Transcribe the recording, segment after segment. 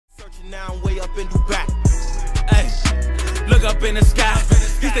Now I'm way up in Dubai. Hey, look up in the sky.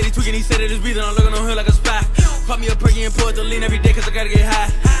 He said he tweaking, he said it is breathing. I'm looking on him like a spy. Pop me a perky and pour the lean every day cause I gotta get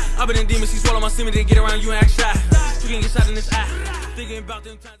high. I've been in demons, he swallow my semen, then get around you and act shy. You can get shot in this eye. Thinking about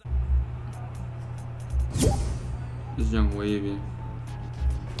them times. This young wavy.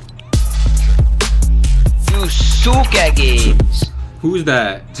 You suck at games. Who's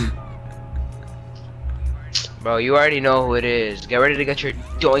that? Bro, you already know who it is. Get ready to get your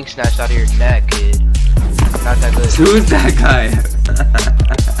doink snatched out of your neck, kid. Not that good. Who's that guy?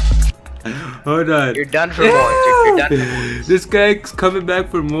 Hold on. You're done for more. You're done for more. This guy's coming back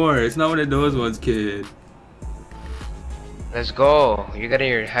for more. It's not one of those ones, kid. Let's go. You're getting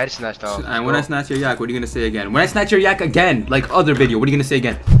your head snatched off. And when I snatch your yak, what are you gonna say again? When I snatch your yak again, like other video, what are you gonna say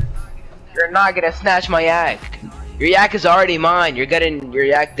again? You're not gonna snatch my yak. Your yak is already mine. You're getting your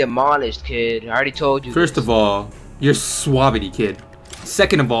yak demolished, kid. I already told you. First of all, you're suavity, kid.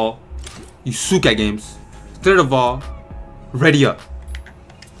 Second of all, you suck at games. Third of all, ready up.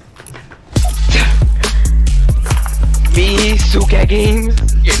 Me, suck at games?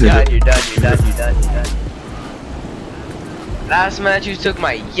 You're done, you're done, you're done, you're done, you're done. Last match you took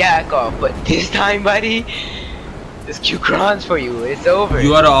my yak off, but this time, buddy, this Q crons for you. It's over.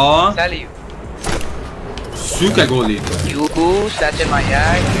 You are all? I'm telling you. Suck at goalie. You snatching my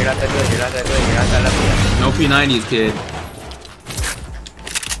yak? You're not that good, you're not that good, you're not that lucky. No P90s, kid.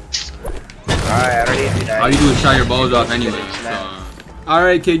 Alright, I don't need P90s. All you do is shot your balls off anyway. So.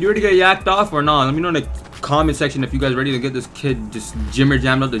 Alright, kid, you ready to get yacked off or not? Let me know in the comment section if you guys ready to get this kid just jimmer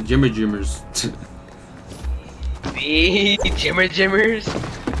jammed up the jimmers. Me? Jimmers?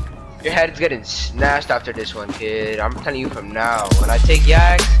 Your head's getting snatched after this one, kid. I'm telling you from now. When I take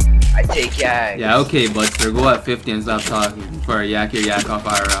yaks, I take yaks. Yeah, okay, Buster. Go at 50 and stop talking before I yak your yak off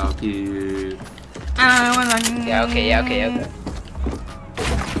IRL, kid. Yeah, okay.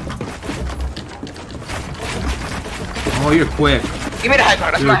 Oh, you're quick. Give me the high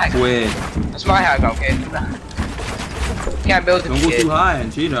ground. That's my high ground. Quick. That's my high ground, kid. Can't build it, Don't go kid. too high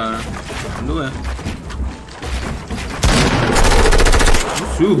and cheat her. Don't do it.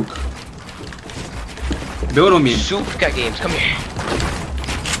 Sook. Build on me. Sook at games. Come here.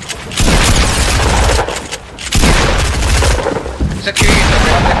 Secure yourself.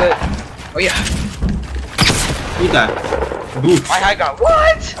 You're not that good. Oh yeah. Who's that? Boots. My high ground.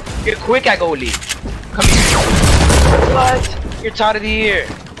 What? You're quick at goalie. Come here. What? You're top of the year.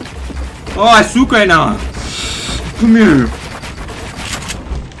 Oh, I sook right now. Come here.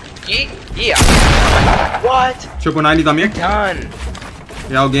 Yeah. What? Triple 90s on me. Done.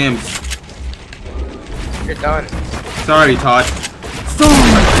 Yeah, all games. You're done. Sorry, Todd. So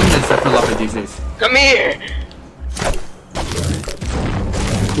my goodness, I fell off at Jesus. Come here.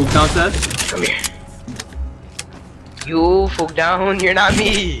 Who counts that? Come here. You folk down. You're not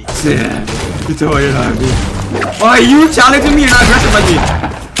me. Yeah. You told me you're not me. Oh, you challenging me? You're not aggressive like me.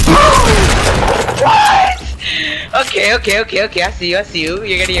 What? Okay. I see you.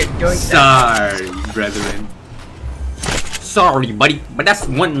 You're getting your joint. Sorry, brethren. Sorry, buddy, but that's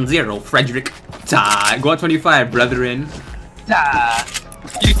 1-0, Frederick. Go at 25, brethren.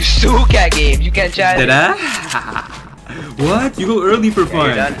 You suck at games. You can't chat. Did I? What? You go early for fun.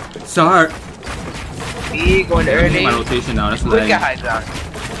 Yeah, Sorry. Me going early. My rotation now. That's Look like. at high ground.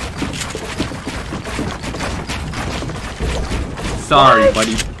 Sorry, What?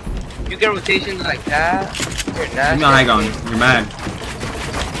 buddy. You get rotations like that. You're Give nasty. me a high ground. You're mad.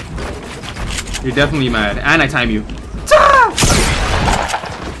 You're definitely mad. And I time you.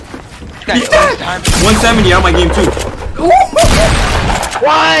 170 out my game too.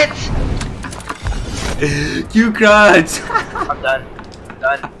 What? You crutch. I'm done.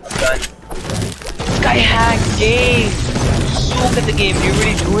 This guy hacked games. Suck at the game. You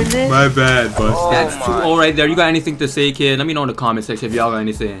really doing this? My bad, boss. Oh That's my. 2-0 right there. You got anything to say, kid? Let me know in the comment section if y'all got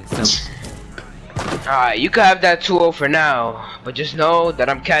anything. Alright, you can have that 2-0 for now. But just know that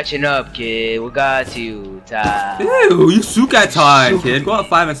I'm catching up, kid. We got you, Ty. Ew, you suck at time, kid. Go at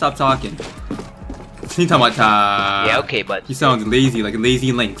 5 and stop talking. He talking about Ty. Yeah, okay, but He sounds lazy, like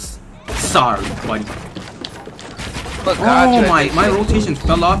lazy Lynx. Sorry, buddy. but got Oh you, my rotations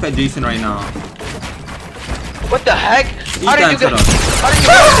fell off at Jason right now. What the heck? How did you get?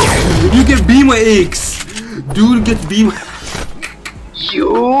 You get beam with X. Dude gets beam.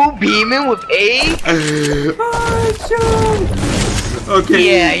 You beaming with A? Okay.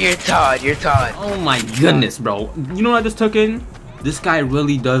 Yeah, you're Todd. Oh my goodness, bro. You know what I just took in? This guy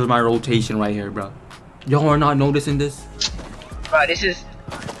really does my rotation right here, bro. Y'all are not noticing this? Bro, this is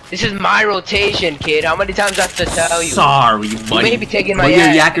This is my rotation, kid. How many times do I have to tell you? Sorry, buddy. You may be taking my your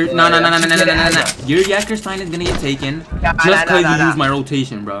yak. yakker. No. Your yakker sign is gonna get taken just because you use my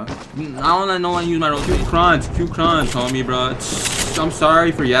rotation, bro. I don't know I use my rotation. Q crunch, homie, bro. I'm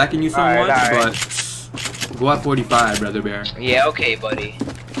sorry for yakking you so much, but go at 45, brother bear. Yeah, okay, buddy.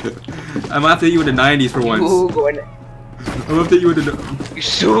 I'm after you with the 90s for once. I'm after you with the. You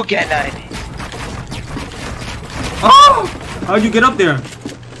so get 90. Oh! How'd you get up there?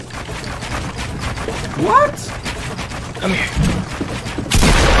 What? Come here.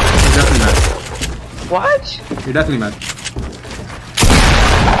 You're definitely mad. What? You're definitely mad.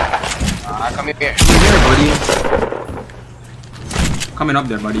 Come here. Come here, buddy. Coming up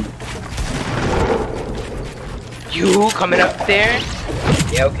there, buddy. You coming up there?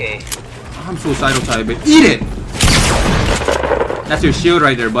 Yeah, okay. I'm suicidal type, but eat it! That's your shield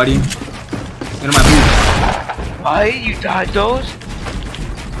right there, buddy. Get on my boots. Why? You dodged those?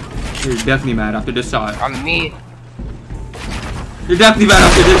 You're definitely mad after this shot. I'm mean. You're definitely mad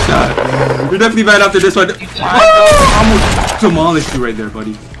after this shot. You're definitely mad after this one. You dodged those? I almost demolished you right there,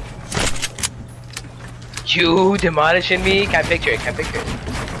 buddy. You demolishing me? Can't picture it.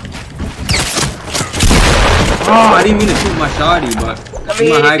 Oh, I didn't mean to shoot my shotty, but Come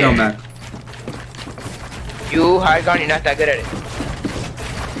my high ground back. You high ground, you're not that good at it.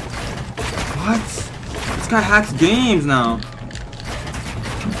 What? This guy hacks games now.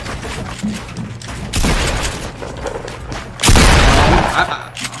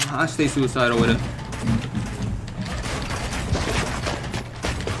 I stay suicidal with it.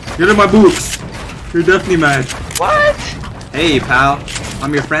 Get in my boots. You're definitely mad. What? Hey, pal.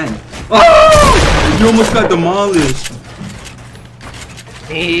 I'm your friend. Oh! You almost got demolished.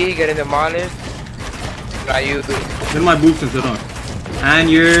 Me getting demolished? Not you. Get in my boots and sit on.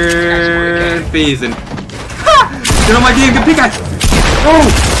 And you're phasing. Get on my game, get pickaxe! Oh!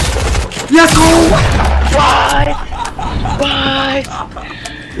 Yes, go! What?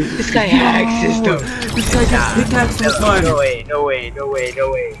 This guy hacks system. This guy gets pickaxe this time. No way.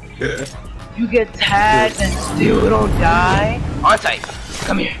 You get tagged and still don't die? On-site.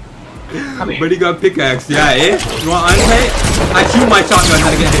 Come here. But he got pickaxe, yeah, eh? You want on-site? I shoot my shotgun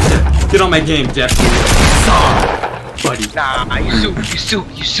how to get hit. Get on my game, Jeff. Buddy. Nah, you sook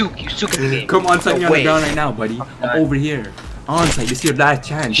in the game. Come on-site me on the ground right now, buddy. I'm over here. On-site, this is your last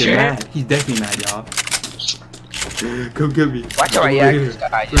chance. You're Sure? mad. He's definitely mad, y'all. Come get me. Watch out, yeah. You're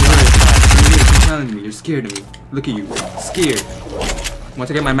telling me, you're scared of me. Look at you, scared. Once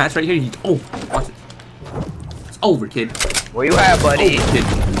I get my match right here, he's over. Watch it. It's over, kid. Where you at, buddy? Over, kid.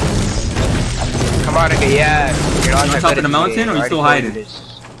 Come on, nigga, yeah. You're on top of the mountain, or you still hiding?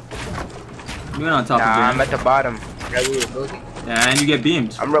 You're on top of it. I'm at the bottom. Right where we're building. Yeah, and you get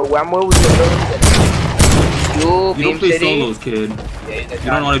beamed. I'm where we were building. You don't play solos, kid. Yeah, you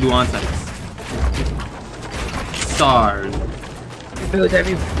don't know how to do on-sites. Sorry. Build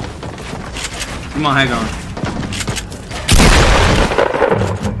everywhere. Come on, hang on.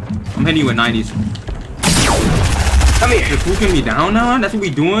 I'm hitting you with 90s. Come here. You're fooking me down now? That's what we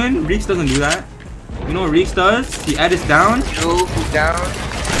doing? Reeks doesn't do that. You know what Reeks does? He edits down. You move down.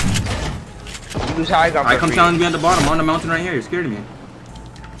 You lose high ground. Alright, come challenge me at the bottom. I'm on the mountain right here. You're scared of me.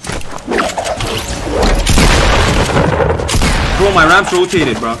 Bro, my ramp's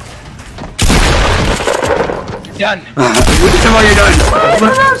rotated, bro. Done. Come on, you're done. My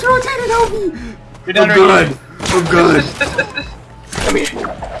ramp's rotated, help me. You're done. I'm good. I'm good. Come here.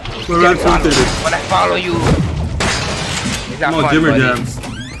 My ramp's rotated. When I follow you. Come on, Jimmer Jams.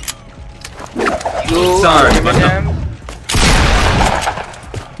 You sorry, Jimmer Jams?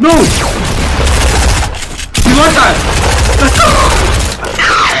 No! You want that? Let's go!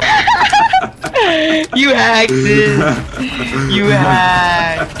 You hacked it. You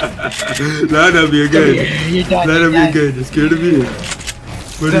hacked. That'll be good. You're done. That'll be good. You're scared of me?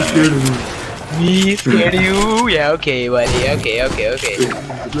 What are you scared of me? Me scared of you? Yeah, okay, buddy. Okay.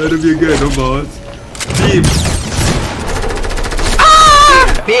 That'll be good, no boss. Beam.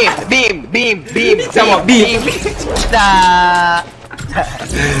 Beam. Someone beam.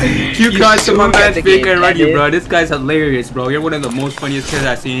 Q crunch to my man Faker and Ready, bro. This guy's hilarious, bro. You're one of the most funniest kids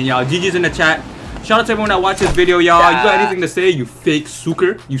I've seen, y'all. GG's in the chat. Shout out to everyone that watched this video, y'all. You got anything to say, you fake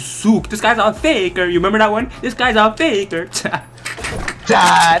suker? You sook. This guy's a faker. You remember that one? This guy's a faker. This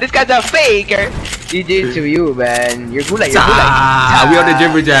guy's a faker. GG to you, man. You're good like We on the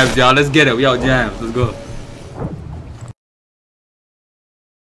Jimmer Jams, y'all. Let's get it. We out jams. Let's go.